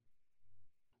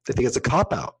 They think it's a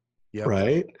cop out, yep.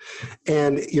 Right?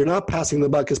 And you're not passing the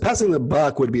buck because passing the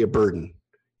buck would be a burden.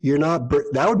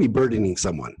 That would be burdening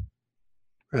someone.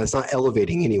 It's not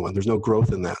elevating anyone. There's no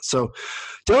growth in that. So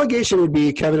delegation would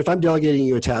be, Kevin, if I'm delegating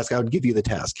you a task, I would give you the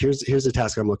task. Here's the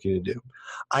task I'm looking to do.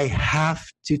 I have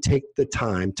to take the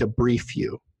time to brief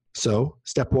you. So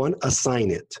step 1,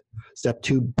 assign it. Step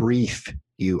 2, brief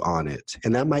you on it.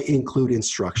 And that might include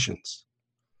instructions,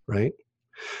 right?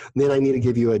 And then I need to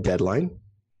give you a deadline,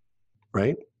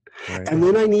 right? Right. And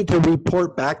then I need to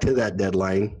report back to that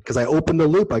deadline because I opened the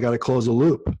loop. I got to close the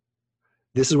loop.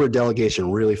 This is where delegation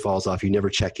really falls off. You never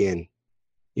check in.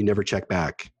 You never check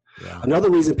back. Yeah. Another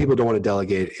reason people don't want to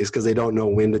delegate is because they don't know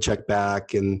when to check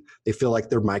back and they feel like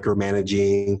they're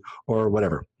micromanaging or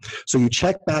whatever. So you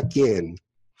check back in.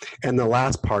 And the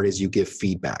last part is you give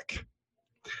feedback.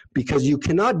 Because you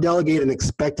cannot delegate and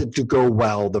expect it to go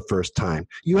well the first time.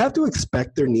 You have to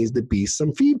expect there needs to be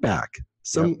some feedback.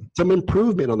 Some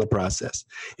improvement on the process.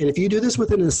 And if you do this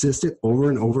with an assistant over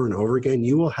and over and over again,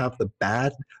 you will have the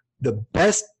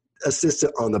best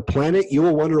assistant on the planet. You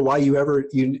will wonder why you ever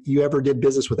did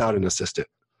business without an assistant.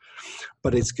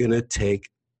 But it's going to take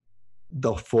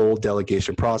the full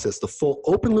delegation process, the full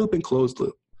open loop and closed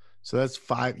loop. So that's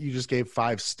 5. You just gave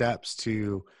 5 steps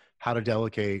to how to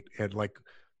delegate and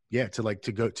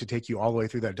to take you all the way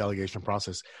through that delegation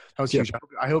process. That was huge.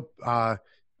 I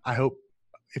hope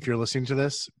if you're listening to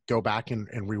this, go back and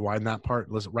rewind that part.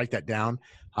 Write that down.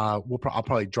 I'll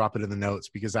probably drop it in the notes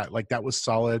because that was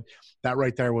solid. That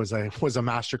right there was a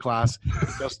masterclass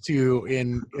just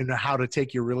in how to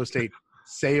take your real estate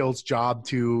sales job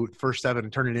to first step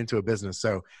and turn it into a business.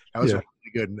 So that was really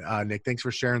good, Nick. Thanks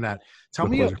for sharing that. Tell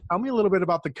me a little bit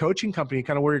about the coaching company,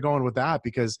 kind of where you're going with that,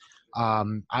 because I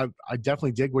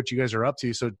definitely dig what you guys are up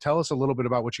to. So tell us a little bit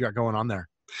about what you got going on there.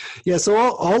 Yeah, so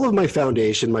all of my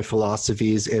foundation, my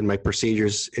philosophies, and my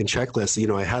procedures and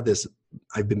checklists,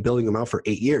 I've been building them out for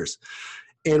 8 years.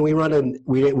 And we run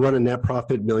a net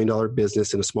profit $1 million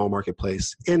business in a small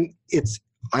marketplace. And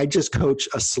I just coach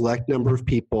a select number of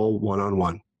people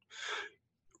one-on-one.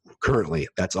 Currently,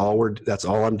 that's all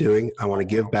I'm doing. I want to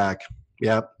give back.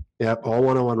 Yep, all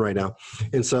one-on-one right now.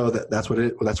 And so that's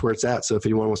where it's at. So if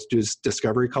anyone wants to do this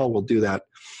discovery call, we'll do that.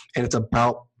 And it's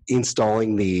about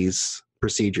installing these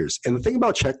procedures. And the thing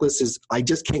about checklists is I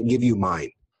just can't give you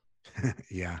mine.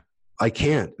 Yeah. I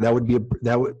can't.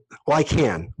 I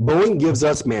can. Boeing gives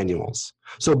us manuals.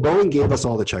 So Boeing gave us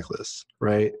all the checklists,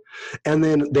 right? And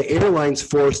then the airline's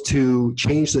forced to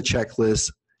change the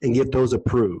checklist and get those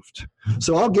approved.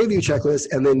 So I'll give you checklists,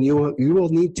 and then you will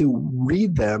need to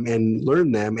read them and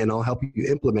learn them, and I'll help you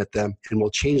implement them, and we'll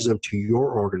change them to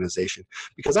your organization.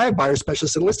 Because I have buyer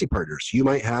specialists and listing partners. You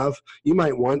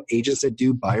might want agents that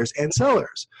do buyers and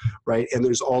sellers, right? And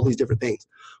there's all these different things.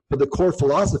 But the core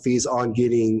philosophy is on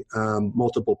getting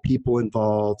multiple people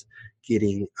involved,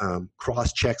 getting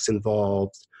cross checks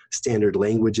involved, standard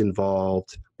language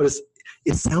involved. But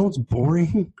it sounds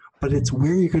boring, but it's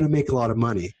where you're going to make a lot of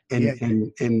money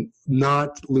and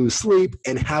not lose sleep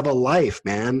and have a life,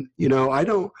 man.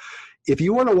 If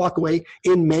you want to walk away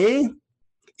in May,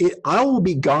 I will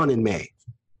be gone in May.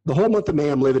 The whole month of May,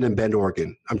 I'm living in Bend,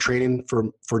 Oregon. I'm training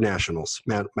for nationals,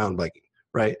 mountain biking,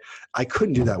 right? I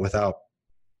couldn't do that without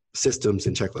systems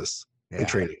and checklists and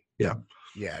training. Yeah.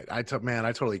 Yeah. I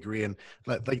totally agree. And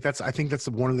like, I think that's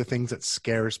one of the things that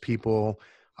scares people.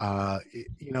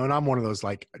 And I'm one of those,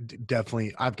 like,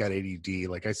 definitely I've got ADD.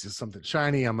 Like, I see something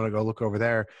shiny, I'm going to go look over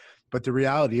there. But the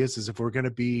reality is if we're going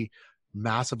to be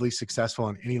massively successful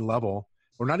on any level,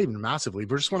 or not even massively,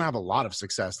 we're just going to have a lot of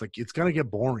success. Like, it's going to get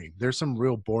boring. There's some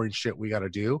real boring shit we got to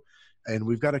do. And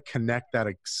we've got to connect that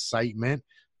excitement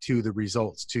to the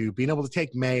results, to being able to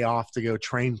take May off to go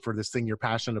train for this thing you're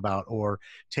passionate about, or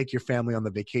take your family on the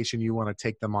vacation you want to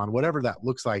take them on, whatever that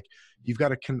looks like. We've got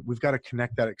to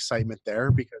connect that excitement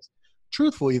there, because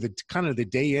truthfully, the kind of the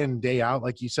day in, day out,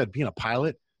 like you said, being a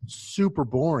pilot, super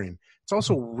boring. It's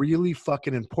also really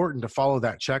fucking important to follow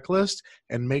that checklist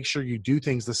and make sure you do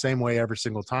things the same way every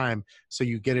single time, so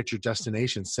you get at your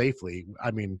destination safely.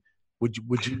 I mean, would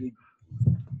you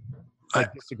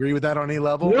disagree with that on any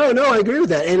level? No, I agree with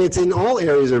that. And it's in all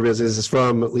areas of business. It's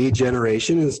from lead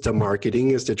generation, it's to marketing,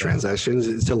 it's to transactions,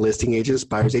 it's to listing agents,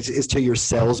 buyers agents, it's to your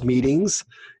sales meetings.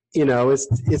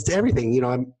 It's to everything.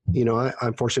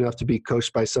 I'm fortunate enough to be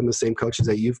coached by some of the same coaches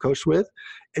that you've coached with.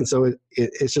 And so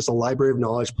it's just a library of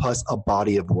knowledge plus a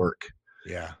body of work.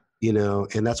 Yeah.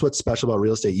 And that's what's special about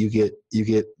real estate. You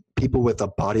get people with a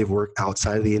body of work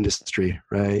outside of the industry,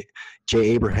 right?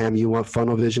 Jay Abraham, you want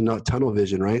funnel vision, not tunnel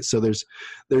vision, right? So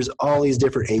there's all these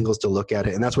different angles to look at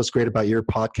it. And that's what's great about your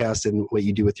podcast and what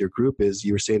you do with your group is,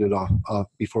 you were saying it off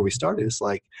before we started, it's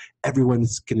like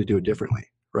everyone's going to do it differently,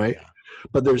 right? Yeah.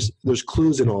 But there's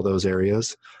clues in all those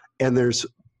areas, and there's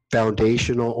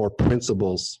foundational or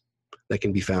principles that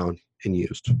can be found and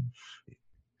used.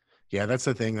 Yeah, that's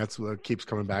the thing. That's what keeps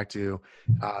coming back to.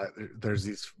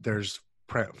 There's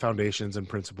foundations and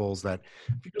principles that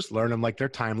if you just learn them, like, they're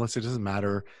timeless. It doesn't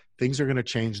matter. Things are going to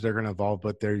change. They're going to evolve,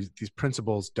 but these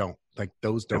principles don't. Like,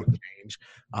 those don't change.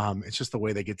 It's just the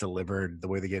way they get delivered, the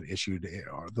way they get issued.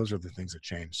 Those are the things that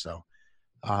change. So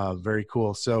very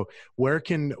cool. So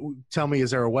tell me, is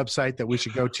there a website that we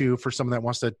should go to for someone that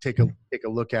wants to take a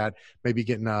look at maybe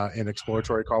getting an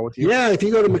exploratory call with you? Yeah. If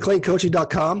you go to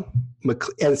McLeancoaching.com, and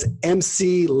it's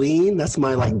MC Lean. That's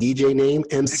my DJ name.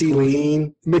 MC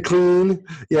Lean. McLean.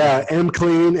 Yeah.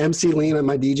 McLean, MC Lean on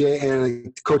my DJ,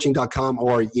 and coaching.com,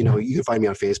 or, you can find me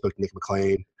on Facebook, Nick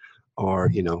McLean, or,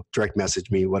 direct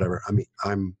message me, whatever. I mean,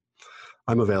 I'm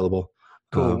available.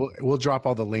 Cool. We'll drop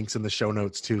all the links in the show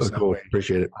notes too. So cool.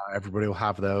 Appreciate it. Everybody will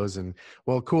have those. And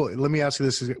cool. Let me ask you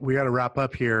this: we got to wrap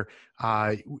up here.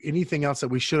 Anything else that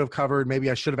we should have covered?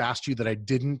 Maybe I should have asked you that I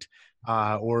didn't,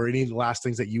 or any last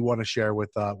things that you want to share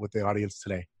with the audience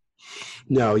today?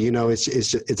 No,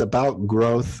 it's about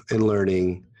growth and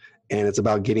learning, and it's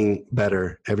about getting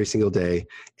better every single day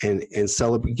and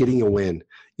celebrate getting a win.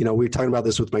 We were talking about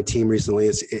this with my team recently.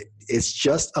 It's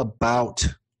just about,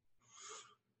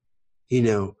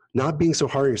 not being so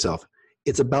hard on yourself.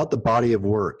 It's about the body of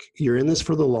work. You're in this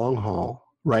for the long haul,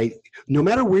 right? No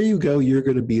matter where you go, you're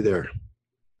going to be there,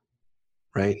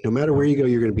 right? No matter where you go,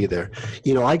 you're going to be there.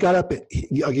 I'll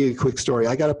give you a quick story.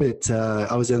 I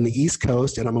was on the East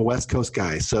Coast, and I'm a West Coast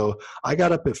guy. So I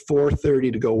got up at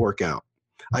 4:30 to go work out.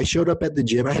 I showed up at the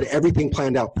gym. I had everything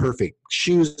planned out perfect.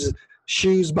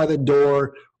 Shoes by the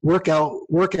door,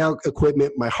 workout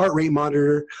equipment, my heart rate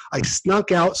monitor. I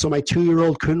snuck out so my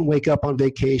 2-year-old couldn't wake up on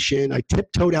vacation. I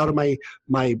tiptoed out of my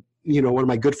one of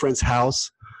my good friend's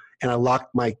house, and I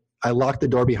locked the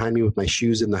door behind me with my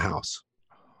shoes in the house.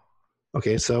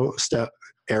 Okay, so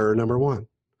error number 1.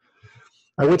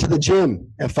 I went to the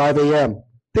gym at 5 a.m.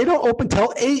 They don't open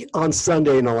till 8 on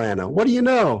Sunday in Atlanta. What do you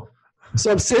know?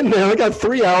 So I'm sitting there. I got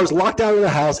 3 hours locked out of the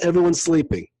house. Everyone's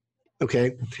sleeping.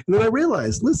 Okay, and then I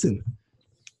realized, listen,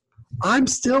 I'm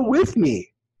still with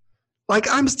me. Like,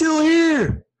 I'm still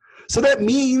here. So that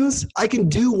means I can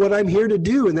do what I'm here to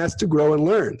do, and that's to grow and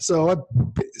learn. So I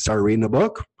started reading a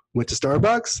book, went to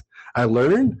Starbucks, I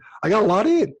learned, I got a lot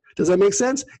in. Does that make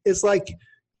sense? It's like,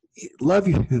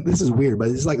 this is weird, but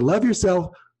it's like, love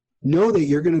yourself, know that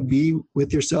you're going to be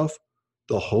with yourself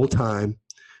the whole time.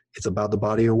 It's about the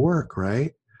body of work,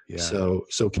 right? Yeah. So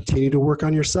continue to work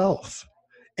on yourself.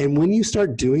 And when you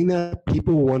start doing that,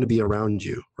 people will want to be around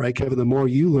you, right, Kevin? The more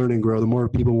you learn and grow, the more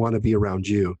people want to be around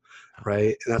you,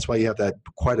 right? And that's why you have that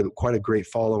quite a great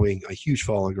following, a huge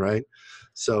following, right?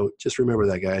 So just remember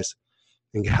that, guys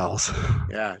and gals.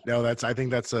 Yeah, no, I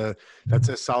think that's a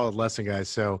solid lesson, guys.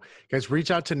 So guys, reach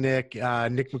out to Nick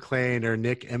McLean or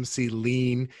Nick MC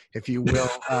Lean, if you will,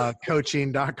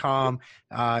 coaching.com.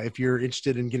 If you're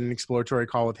interested in getting an exploratory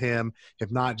call with him.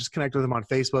 If not, just connect with him on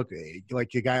Facebook.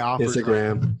 Like the guy offers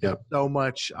Instagram. Yep. so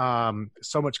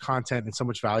much content and so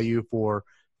much value for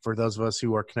those of us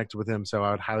who are connected with him. So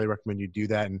I would highly recommend you do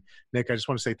that. And Nick, I just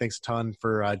want to say thanks a ton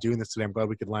for doing this today. I'm glad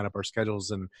we could line up our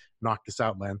schedules and knock this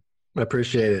out, man. I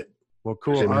appreciate it. Well,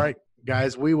 cool. All right,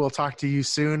 guys, we will talk to you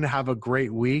soon. Have a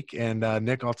great week. And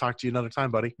Nick, I'll talk to you another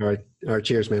time, buddy. All right.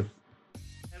 Cheers, man.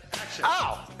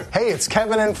 Ow! Hey, it's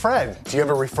Kevin and Fred. Do you have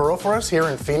a referral for us here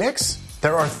in Phoenix?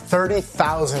 There are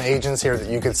 30,000 agents here that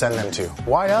you could send them to.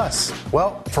 Why us?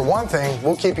 Well, for one thing,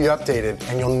 we'll keep you updated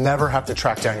and you'll never have to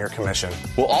track down your commission.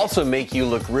 We'll also make you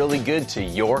look really good to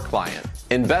your client.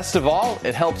 And best of all,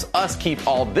 it helps us keep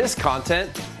all this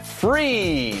content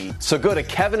free. So go to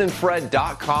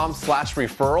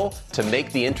kevinandfred.com/referral to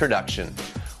make the introduction.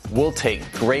 We'll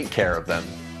take great care of them.